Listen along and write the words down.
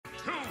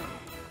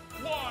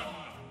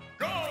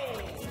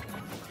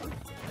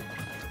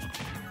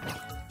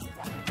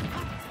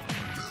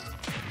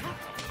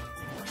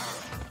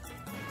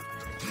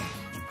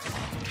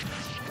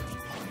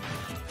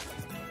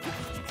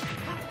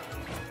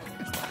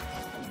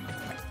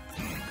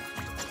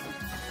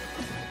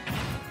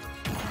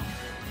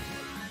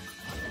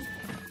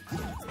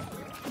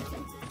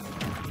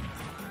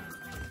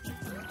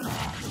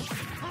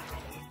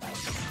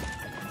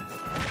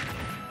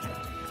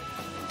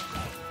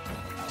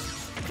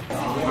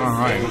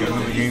Alright, we got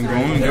another game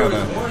going. We got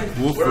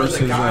Wolf versus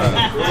Isabel.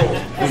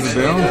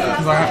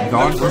 Because I got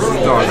dog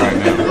versus dog right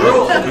now.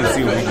 Let's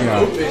see what we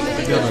got.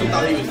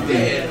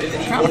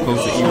 Kind of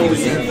close to even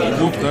percent.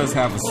 Wolf does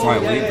have a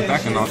slight lead, but that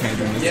can all change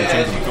in this to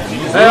change in a couple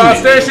minutes. Hey,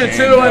 Station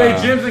 2, any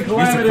Gyms and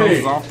Calamity. Misa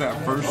closes off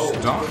that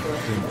first dog.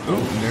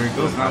 And there he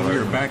goes. Now we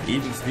are back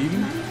even,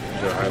 Steven. I'm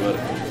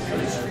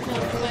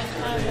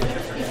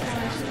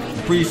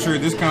pretty sure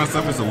this kind of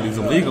stuff is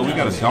illegal. We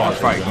got a dog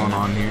fight going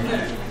on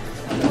here.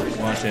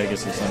 Well, actually, I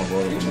guess it's on the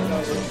board at the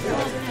moment. So.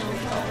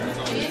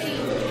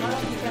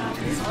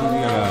 We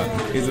got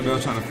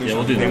Isabel trying to finish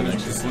with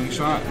the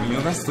slingshot. And, you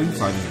know, that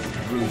slingshot is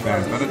really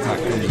fast. That attack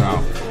comes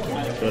out.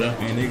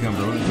 And they come,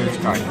 bro. It's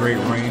got great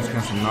range,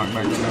 got some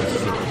knockback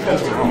attacks.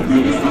 Oh,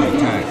 really fun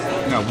attack.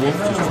 Now, Wolf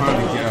just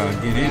trying to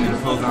get in and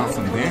close out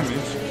some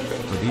damage.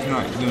 But he's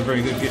not doing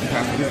very good getting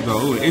past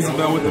Isabel. Ooh,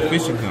 Isabel with the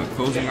fishing hook,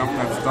 closing off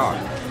that stock.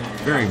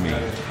 Very mean.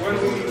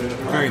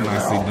 Very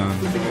nicely done.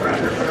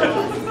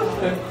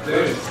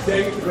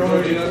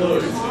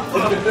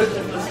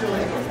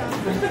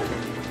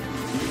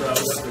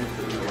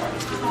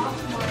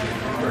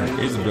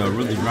 Isabel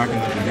really racking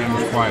up the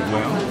damage quite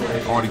well.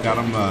 Already got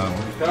him up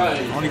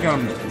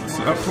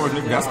toward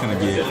Nick. That's going to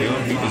be a kill.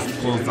 He just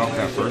closed off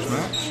that first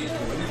match.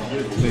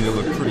 Made it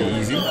look pretty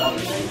easy.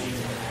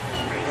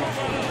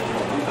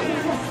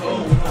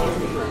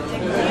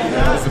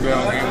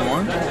 Isabel game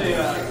 1.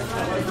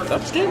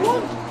 That's game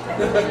 1?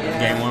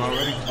 Game 1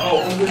 already?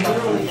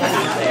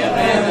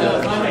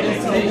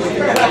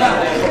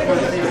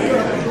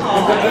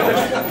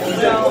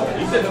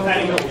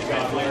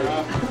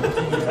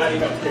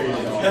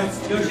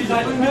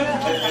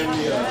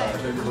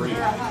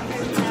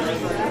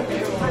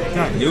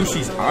 Got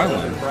Yoshi's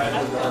Island.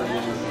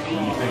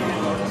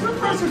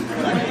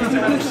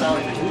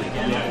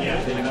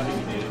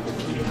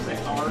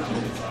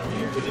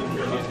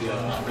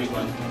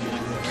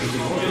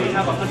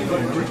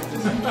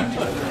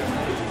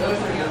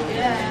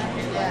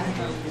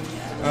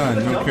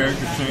 No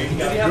character change.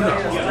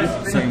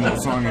 Same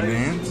old song and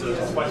dance.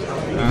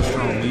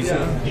 Astral Misa.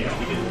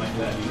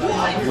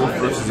 Wolf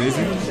versus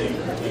Izzy.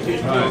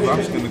 I'm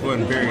just going to go ahead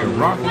and bury a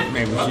rock.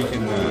 Maybe she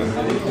can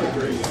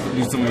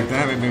do something like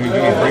that. Maybe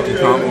break the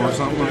combo or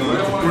something.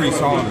 That's a pretty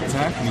solid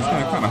attack. And he's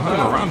going to kind of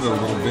hover around it a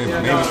little bit.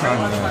 Maybe try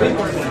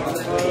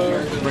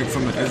to break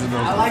some of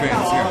Isabel's defense.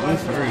 Yeah,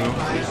 Wolf, there you go.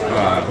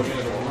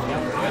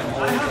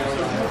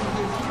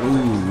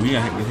 Ooh, we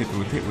got hit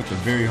with a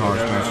very hard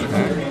smash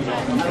attack.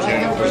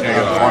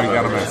 Already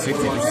got him at 60%.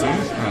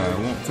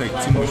 Won't take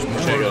too much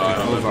more to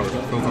close off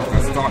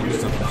that stock.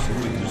 Just a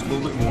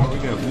little bit more. We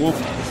got Wolf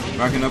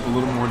backing up a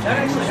little more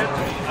damage.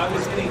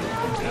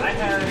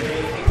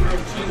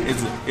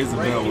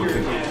 Isabel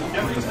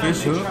with the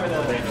fish hook.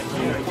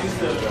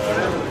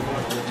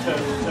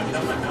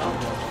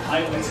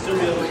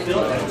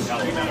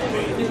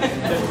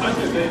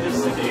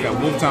 Got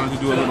Wolf time to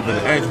do a little bit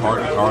of edge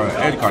guard. It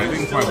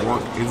didn't quite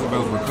work.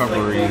 Isabel's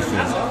recovery is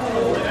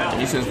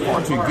just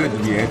far too good to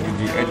be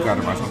edge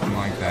guarded by something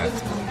like that.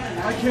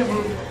 Try to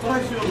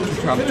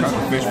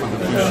fish for the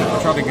fish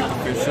hook. Try to get the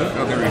fish hook.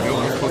 Oh, there we go.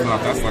 He's closing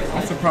off. That's like,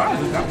 I'm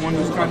surprised that one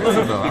just got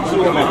Isabel. I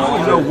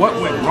don't know what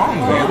went wrong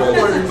there.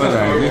 But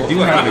we do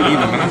have an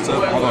even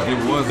matchup, although it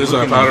was. There's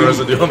a powder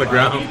residue on the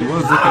ground. It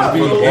was looking to be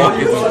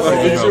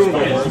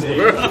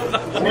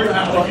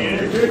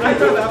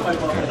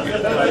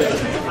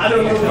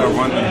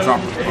run and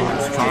drop the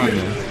trying to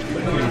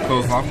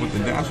close off with the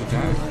dash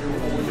attack. I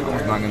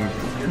was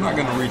not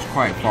gonna reach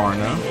quite far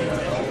enough.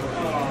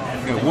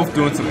 Yeah, Wolf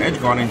doing some edge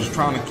guarding, just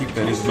trying to keep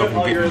that Isabel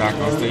from getting back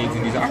on stage,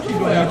 and he's actually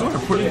doing a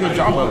pretty good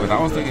job of it. I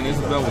was thinking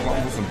Isabel was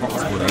almost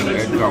impossible to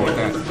edge guard with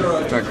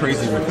that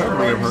crazy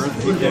recovery of hers.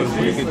 He's doing a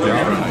pretty good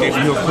job.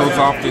 Maybe he'll close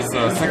off this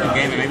second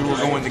game, and maybe we'll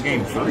go into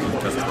game 3.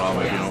 That's the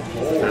problem, you know.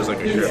 There's like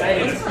a grip.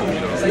 It's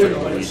like a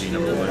Luigi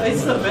number 1.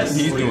 He's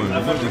doing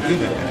really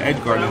good at edge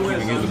guarding,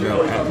 keeping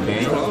Isabel at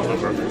bay,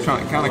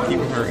 kind of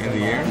keeping her in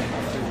the air.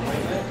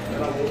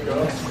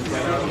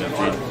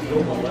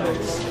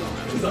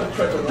 All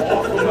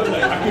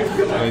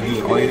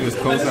you do is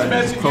close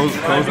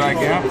that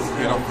gap.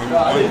 Get up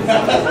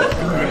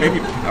maybe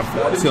a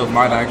tilt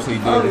might actually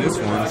do this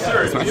one.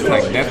 Smash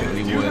attack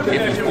definitely would if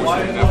he's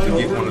fortunate enough to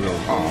get one of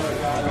those off.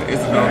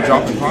 Isabel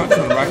dropping punch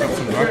and rack up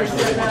some damage.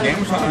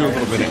 Trying to do a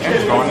little bit of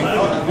edge guarding.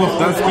 Wolf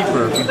does keep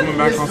her from coming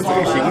back on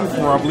stage. She went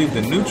for, I believe,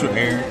 the neutral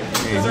air,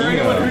 and he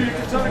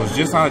was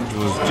just out of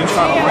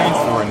range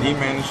for it, and he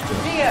managed to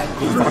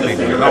lose the thing.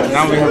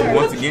 Now we have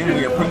once again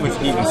we are pretty much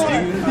even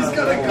Steven.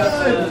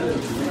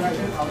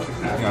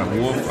 Yeah,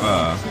 Wolf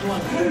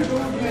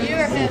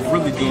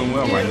really doing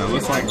well right now.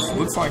 Looks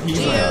like he's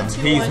learned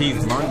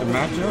the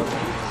matchup.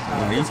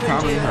 He's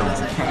countering her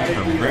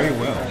very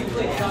well.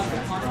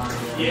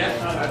 Yeah.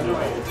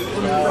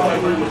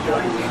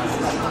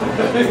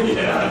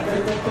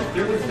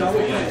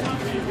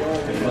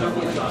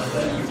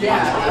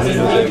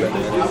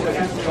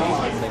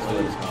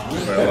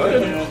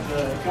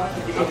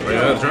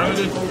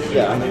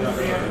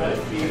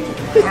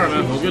 Alright,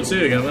 man. Well, good to see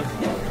you again, man.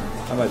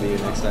 I might be here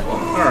next time.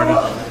 Alright.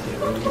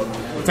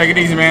 Take it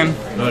easy, man.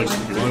 Nice.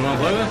 You really want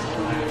to play that?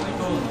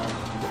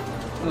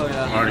 Oh,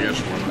 yeah. I already got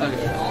you.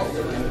 Okay.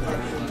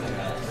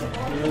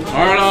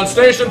 All right, on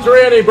station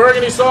 3, I need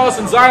burgundy sauce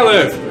and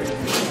xylif.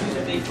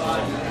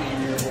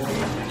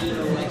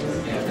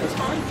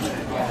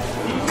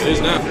 It is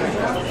now.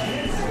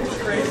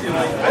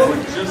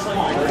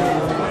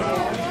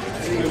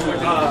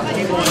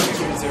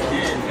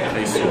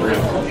 Tastes so good.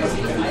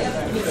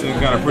 So we've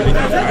got a pretty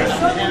close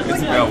match.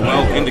 It's about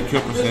well into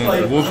kill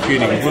percent. Wolf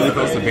getting really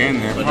close to ban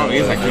there. Probably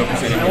is that kill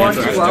percent in the match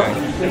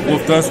time.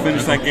 Wolf does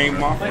finish that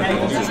game off with a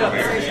neutral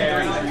there.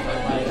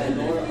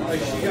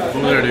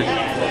 Over there, dude.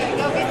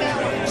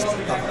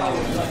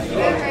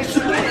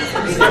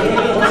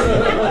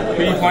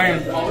 Who are you playing?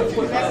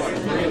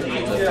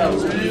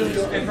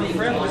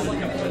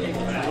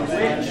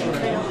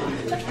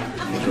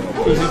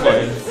 Who's he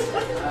playing?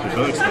 The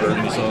Felix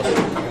burgundy sauce.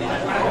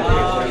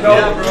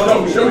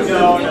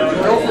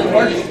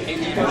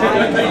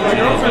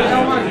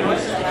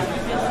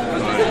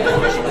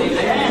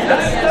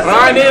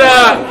 I need a.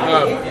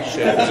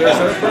 Shit. Is there a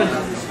setup for it?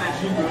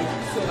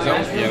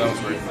 Yeah, that was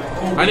free.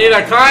 I need a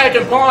kayak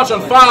and paunch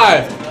on 5.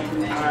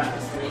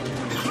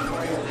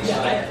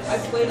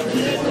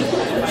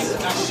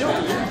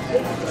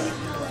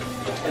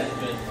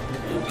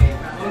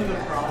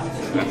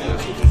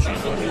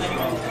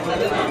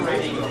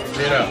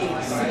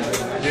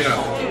 Gino.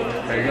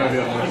 There you go,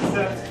 dude.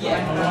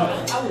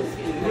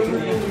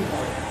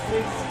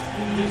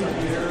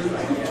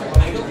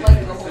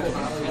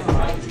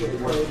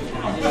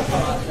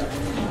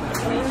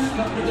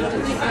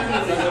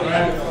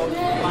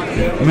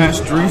 Match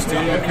 3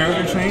 still no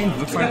character change.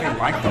 Looks like they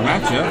like the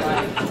matchup.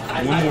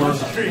 One more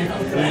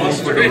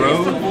for the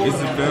road.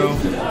 Isabel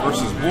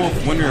versus Wolf.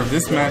 Winner of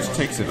this match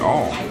takes it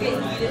all.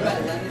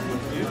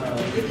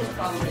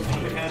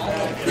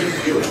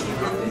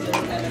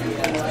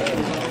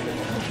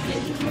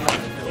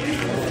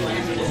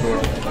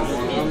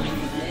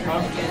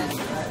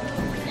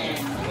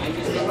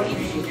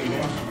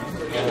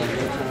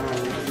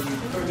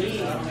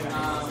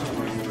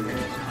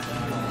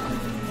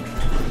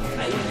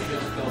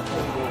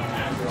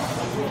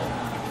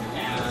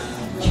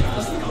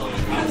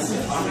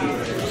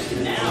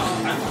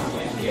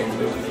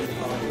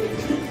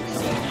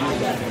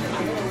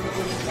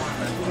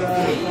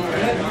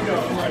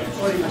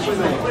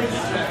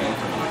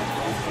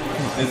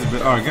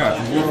 Isabel, oh, I got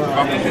Wolf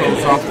about to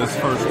close off this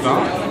first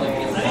stop.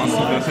 Also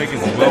going to take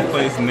his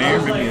well-placed nair,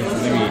 maybe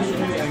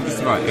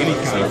just about any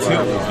kind of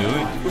tilt will do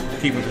it.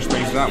 Keeping her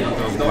spaced out with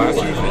those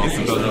blasters. And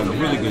Isabel doing a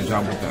really good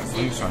job with that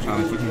slingshot,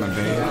 trying to keep him at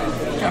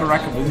bay. Got to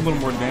rack up a little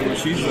more damage.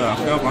 She's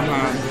fell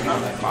behind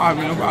by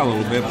a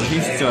little bit, but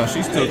she's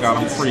still got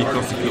him pretty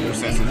close to kill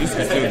percent, so this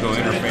can still go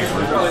in her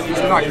favor.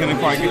 She's not going to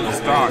quite get the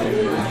stock,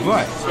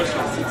 but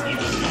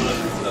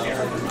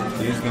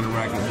he's going to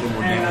rack up a little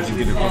more damage and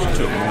get it closer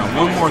to it. Now,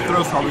 one more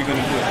throw's probably going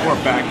to do it, or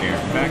back air.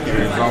 Back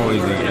air is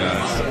always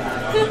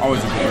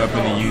a good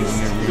weapon to use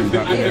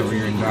whenever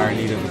you're in dire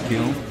need of a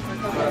kill.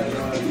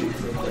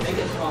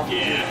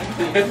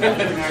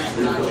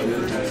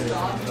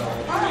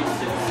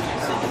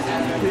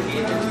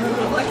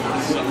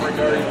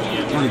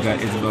 Look at that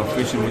Isabel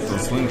fishing with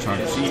those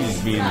slingshots.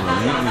 She's being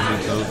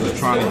relentless with those,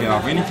 trying to get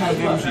off any kind of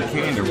damage she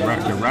can to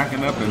rack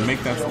it up and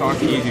make that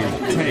stock easier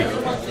to take.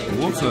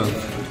 Wolf's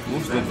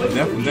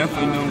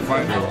definitely known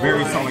fighter, a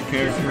very solid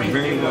character,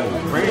 very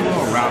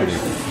well rounded,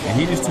 and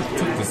he just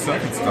took the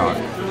second stock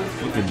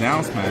with the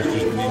down smash,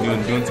 just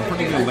doing some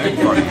pretty good leg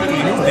guarding.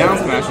 His down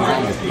smash is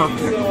almost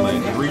perfect at the leg.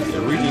 It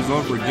reaches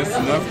over just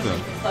enough to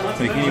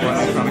take anybody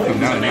that's trying to come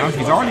down. And now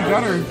he's already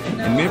got her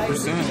in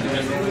mid-percent.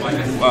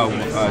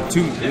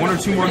 One or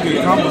two more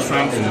good combo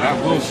strings, and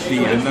that will be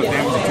enough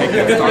damage to take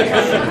that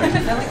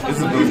stock.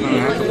 Isabel's going to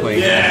have to play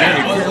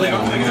very quickly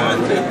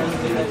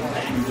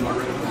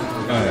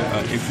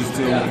if she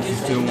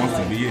still wants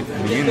to be in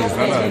this.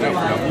 That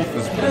Wolf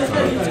is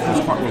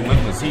quite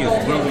relentless. He has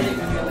really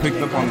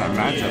picked up on that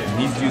matchup, and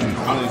he's using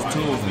all his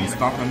tools and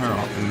stopping her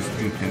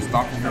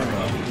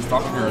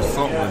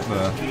assault with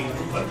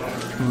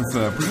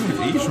pretty much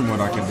ease from what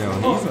I can tell.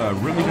 He's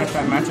really got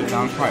that matchup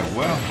down quite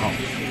well.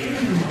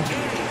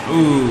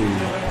 Ooh,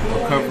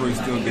 recovery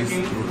still gets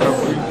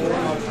recovery.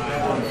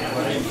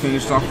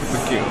 Finished off with the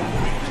kill.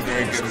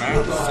 Very good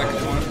match.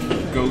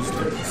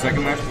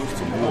 Second match goes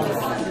to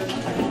Wolf.